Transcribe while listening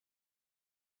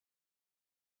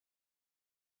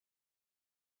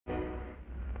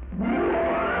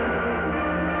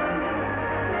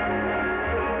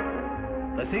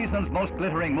The season's most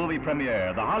glittering movie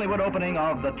premiere, the Hollywood opening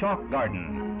of The Chalk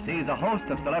Garden, sees a host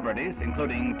of celebrities,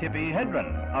 including Tippy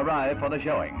Hedren, arrive for the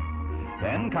showing.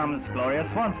 Then comes Gloria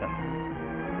Swanson.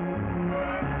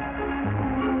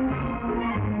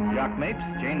 Jock Mapes,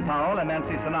 Jane Powell, and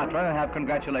Nancy Sinatra have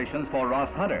congratulations for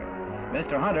Ross Hunter.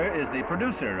 Mr. Hunter is the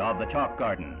producer of The Chalk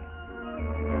Garden.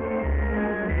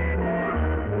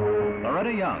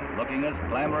 Loretta Young, looking as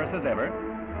glamorous as ever.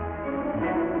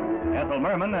 Ethel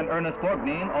Merman and Ernest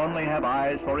Borgnine only have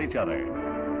eyes for each other.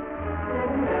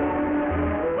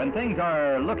 When things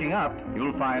are looking up,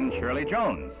 you'll find Shirley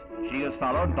Jones. She is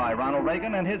followed by Ronald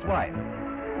Reagan and his wife.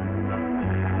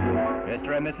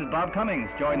 Mr. and Mrs. Bob Cummings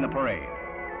join the parade.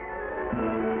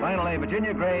 Finally,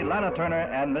 Virginia Gray, Lana Turner,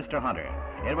 and Mr. Hunter.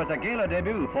 It was a gala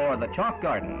debut for The Chalk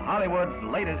Garden, Hollywood's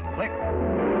latest flick.